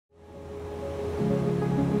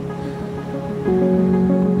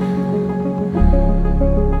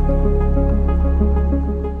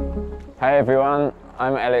Hey everyone,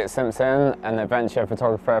 I'm Elliot Simpson, an adventure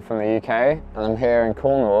photographer from the UK, and I'm here in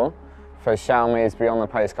Cornwall for Xiaomi's Beyond the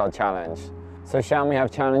Postcard Challenge. So Xiaomi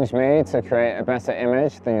have challenged me to create a better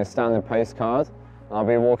image than your standard postcard, and I'll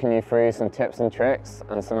be walking you through some tips and tricks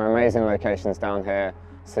and some amazing locations down here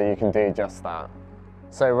so you can do just that.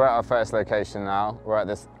 So we're at our first location now. We're at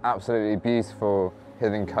this absolutely beautiful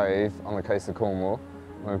hidden cove on the coast of Cornwall.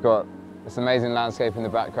 We've got this amazing landscape in the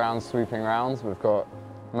background sweeping around. We've got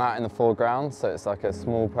Matt in the foreground, so it's like a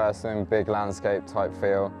small person, big landscape type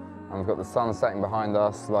feel. And we've got the sun setting behind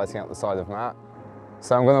us, lighting up the side of Matt.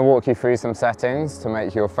 So I'm going to walk you through some settings to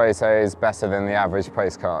make your photos better than the average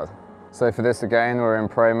postcard. So for this again, we're in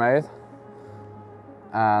Pro mode.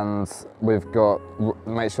 And we've got,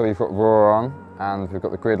 make sure you've got RAW on, and we've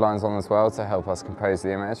got the grid lines on as well to help us compose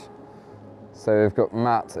the image. So we've got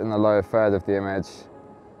Matt in the lower third of the image,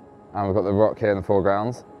 and we've got the rock here in the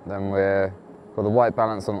foreground. Then we've got the white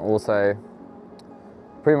balance on auto,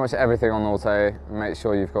 pretty much everything on auto. Make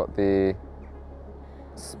sure you've got the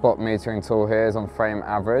spot metering tool here is on frame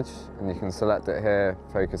average, and you can select it here,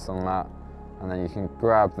 focus on that, and then you can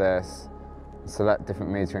grab this and select different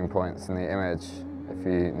metering points in the image if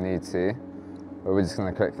you need to. But we're just going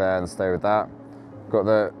to click there and stay with that. We've got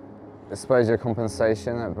the exposure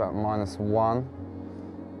compensation at about -1,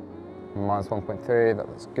 -1.3, that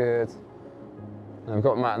looks good. And we've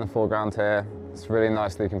got Matt in the foreground here. It's really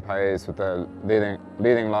nicely composed with the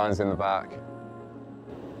leading lines in the back.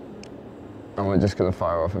 And we're just going to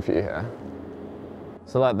fire off a few here.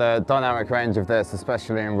 So like the dynamic range of this,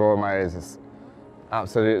 especially in RAW mode, is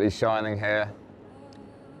absolutely shining here.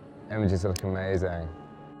 Images look amazing.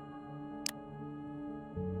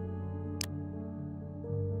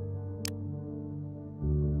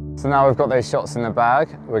 So now we've got those shots in the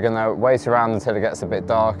bag, we're going to wait around until it gets a bit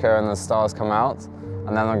darker and the stars come out,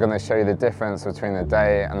 and then I'm going to show you the difference between the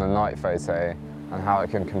day and the night photo and how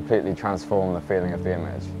it can completely transform the feeling of the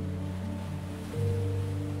image.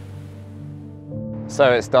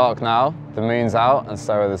 So it's dark now, the moon's out and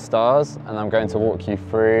so are the stars, and I'm going to walk you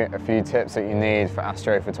through a few tips that you need for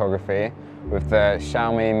astrophotography with the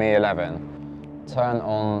Xiaomi Mi 11. Turn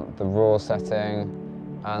on the RAW setting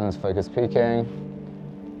and focus peaking.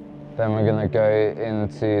 Then we're going to go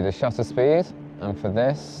into the shutter speed, and for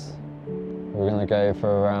this we're going to go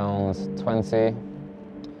for around 20. And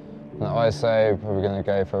the ISO, we're going to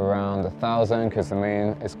go for around 1000 because the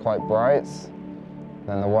moon is quite bright.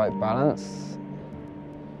 Then the white balance.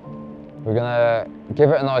 We're going to give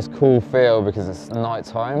it a nice cool feel because it's night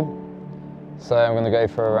time. So I'm going to go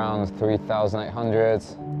for around 3800.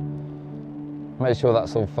 Make sure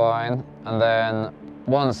that's all fine. And then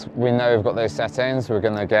once we know we've got those settings, we're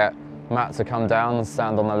going to get Matt to come down and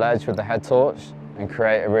stand on the ledge with the head torch and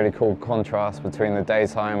create a really cool contrast between the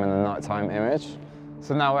daytime and the nighttime image.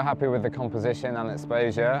 So now we're happy with the composition and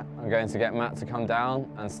exposure. I'm going to get Matt to come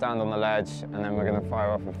down and stand on the ledge, and then we're going to fire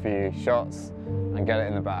off a few shots and get it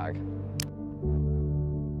in the bag.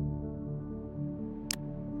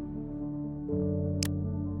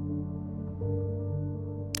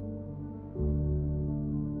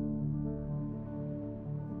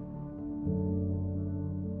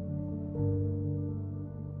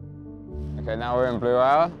 Okay, now we're in blue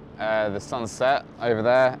hour. The sun's set over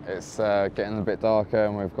there. It's getting a bit darker,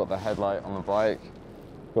 and we've got the headlight on the bike.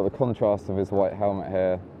 We've got the contrast of his white helmet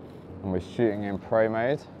here, and we're shooting in Pro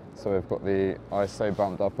mode. So we've got the ISO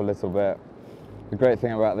bumped up a little bit. The great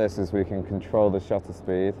thing about this is we can control the shutter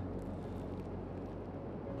speed.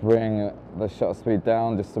 Bring the shutter speed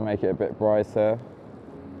down just to make it a bit brighter,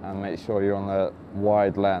 and make sure you're on the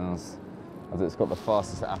wide lens, as it's got the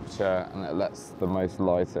fastest aperture and it lets the most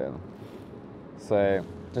light in. So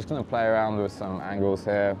just going to play around with some angles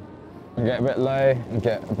here and get a bit low and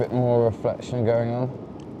get a bit more reflection going on.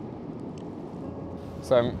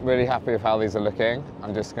 So I'm really happy with how these are looking.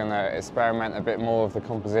 I'm just going to experiment a bit more with the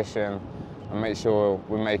composition and make sure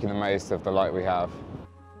we're making the most of the light we have.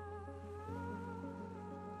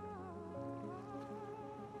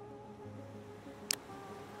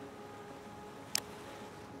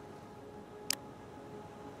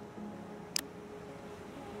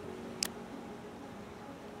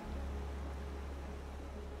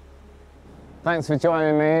 Thanks for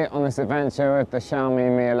joining me on this adventure with the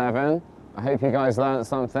Xiaomi Mi 11. I hope you guys learned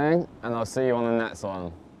something, and I'll see you on the next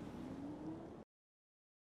one.